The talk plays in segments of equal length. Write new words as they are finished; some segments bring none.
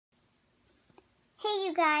Hey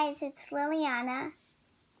you guys, it's Liliana.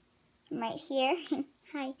 I'm right here.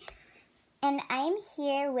 Hi. And I'm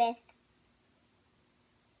here with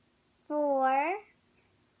four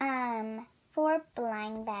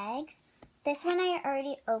blind bags. This one I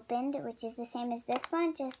already opened, which is the same as this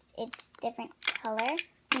one, just it's different color.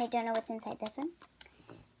 And I don't know what's inside this one.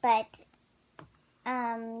 But,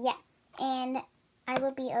 yeah. And I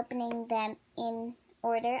will be opening them in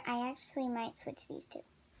order. I actually might switch these two.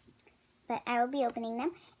 But I will be opening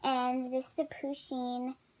them. And this is the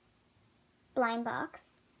Pusheen blind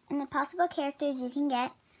box. And the possible characters you can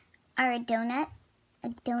get are a donut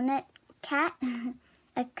cat,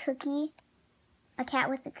 a cat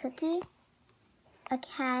with a cookie, a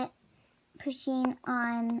cat pushing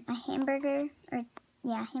on a hamburger,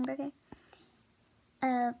 hamburger,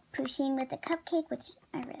 a Pusheen with a cupcake, which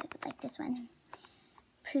I really would like this one,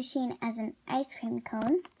 Pusheen as an ice cream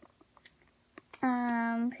cone,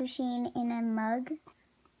 Pusheen in a mug,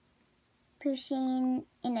 Pusheen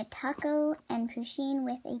in a taco, and Pusheen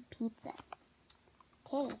with a pizza.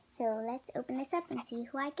 Okay, so let's open this up and see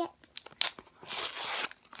who I get.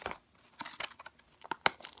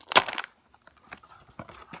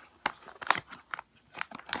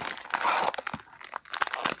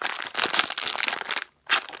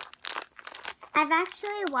 I've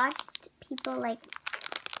actually watched people like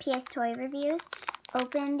PS Toy reviews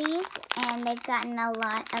open these, and they've gotten a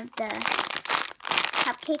lot of the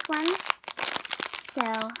cupcake ones. So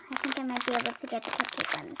I think I might be able to get the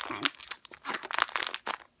cupcake one this time.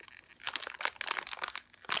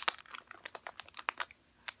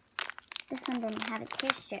 This one didn't have a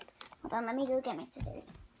tear strip. Hold on, let me go get my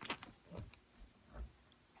scissors.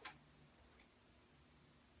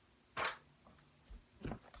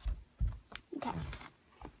 Okay,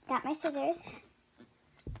 got my scissors.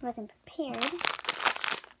 Wasn't prepared.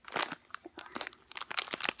 So.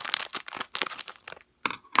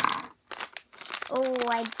 Oh,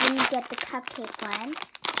 I didn't get the cupcake one,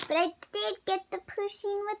 but I did get the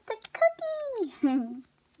Pusheen with the cookie.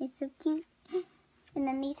 It's so cute. And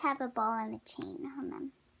then these have a ball and a chain on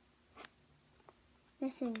them.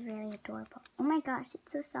 This is really adorable. Oh my gosh,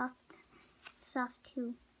 it's so soft. It's soft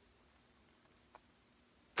too.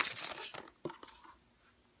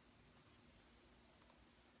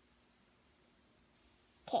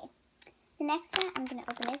 Okay, the next one I'm going to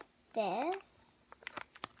open is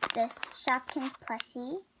this Shopkins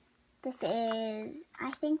plushie. This is,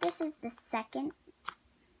 I think this is the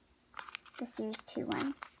Series 2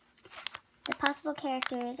 one. The possible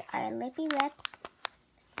characters are Lippy Lips,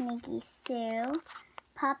 Sneaky Sue,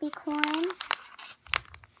 Poppycorn,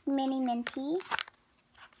 Mini Minty,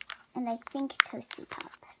 and I think Toasty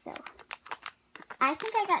Pop. So, I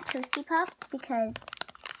think I got Toasty Pop because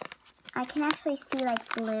I can actually see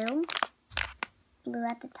like blue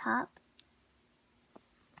at the top.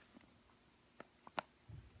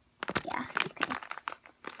 Yeah, okay.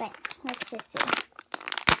 But let's just see.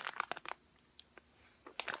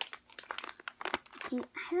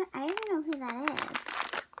 I don't know who that is.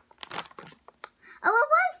 Oh, it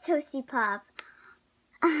was Toasty Pop.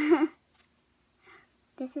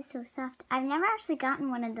 This is so soft. I've never actually gotten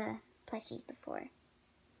one of the plushies before.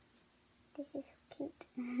 This is so cute.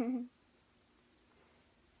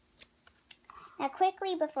 Now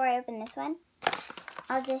quickly, before I open this one,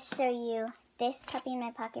 I'll just show you this Puppy in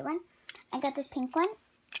My Pocket one. I got this pink one,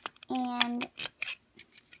 and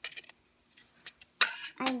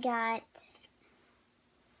I got,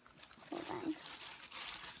 hold on.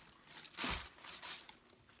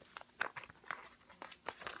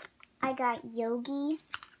 I got Yogi,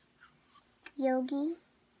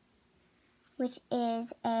 which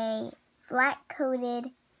is a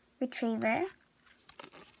flat-coated retriever.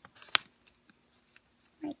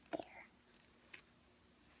 Right there.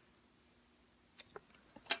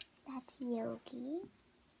 That's Yogi.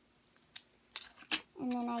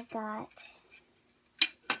 And then I got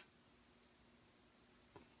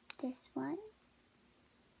this one.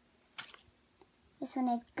 This one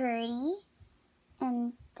is Gertie.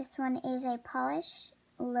 And this one is a Polish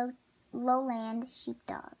lowland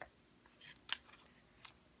sheepdog.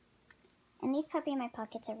 And these Puppy in My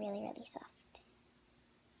Pockets are really, really soft.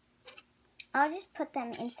 I'll just put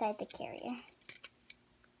them inside the carrier.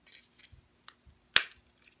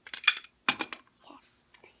 Okay.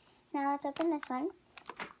 Now let's open this one.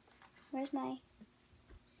 Where's my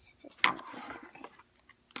scissors? Okay.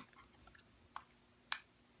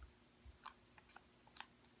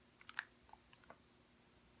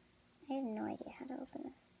 I have no idea how to open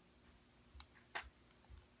this.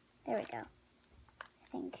 There we go. I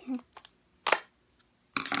think.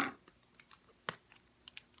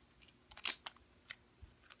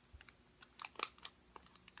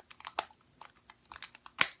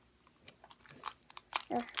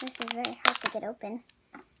 Ugh, this is very hard to get open.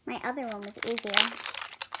 My other one was easier.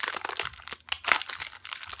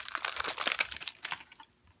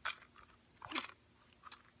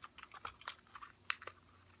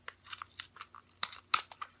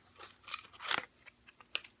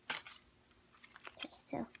 Okay,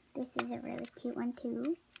 so this is a really cute one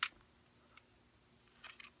too.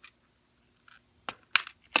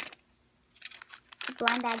 The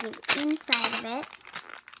blind bag is inside of it.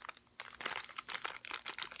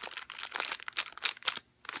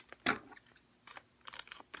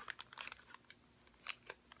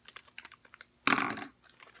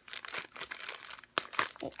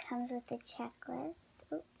 It comes with the checklist.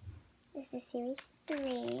 Oh, this is series 3.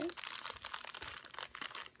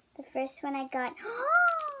 The first one I got.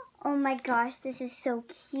 Oh my gosh, this is so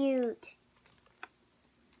cute.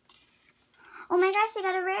 Oh my gosh, I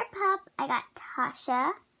got a rare pup. I got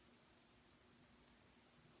Tasha.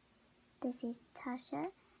 This is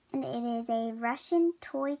Tasha. And it is a Russian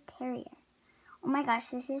toy terrier. Oh my gosh,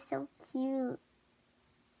 this is so cute.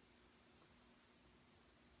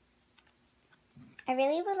 I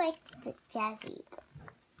really would like the Jazzy,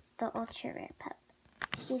 the ultra rare pup.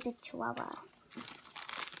 She's a Chihuahua.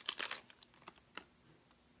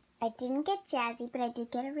 I didn't get Jazzy, but I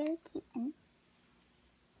did get a really cute one.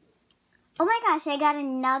 Oh my gosh, I got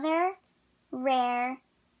another rare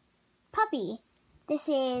puppy. This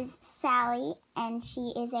is Sally, and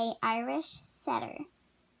she is an Irish setter.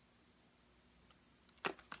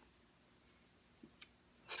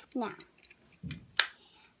 Now,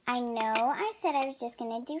 I know I said I was just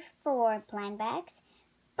going to do 4 blind bags,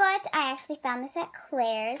 but I actually found this at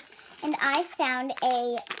Claire's, and I found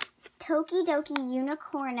a Tokidoki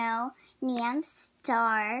Unicorno Neon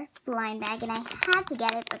Star blind bag, and I had to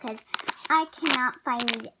get it because I cannot find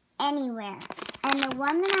these anywhere. And the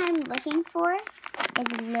one that I'm looking for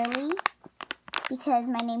is Lily, because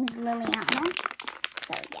my name is Liliana.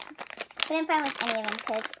 So yeah, but I'm fine with any of them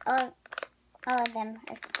because all of them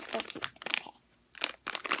are so cute. Okay,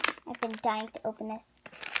 I've been dying to open this.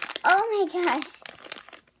 Oh my gosh,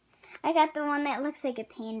 I got the one that looks like a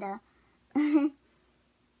panda.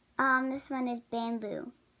 This one is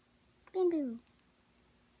Bamboo. Bamboo.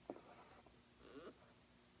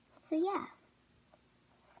 So yeah,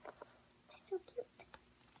 they're so cute.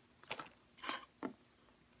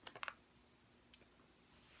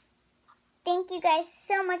 Thank you guys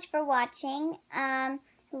so much for watching.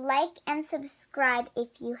 Like and subscribe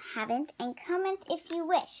if you haven't, and comment if you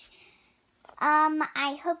wish.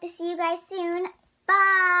 I hope to see you guys soon.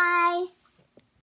 Bye!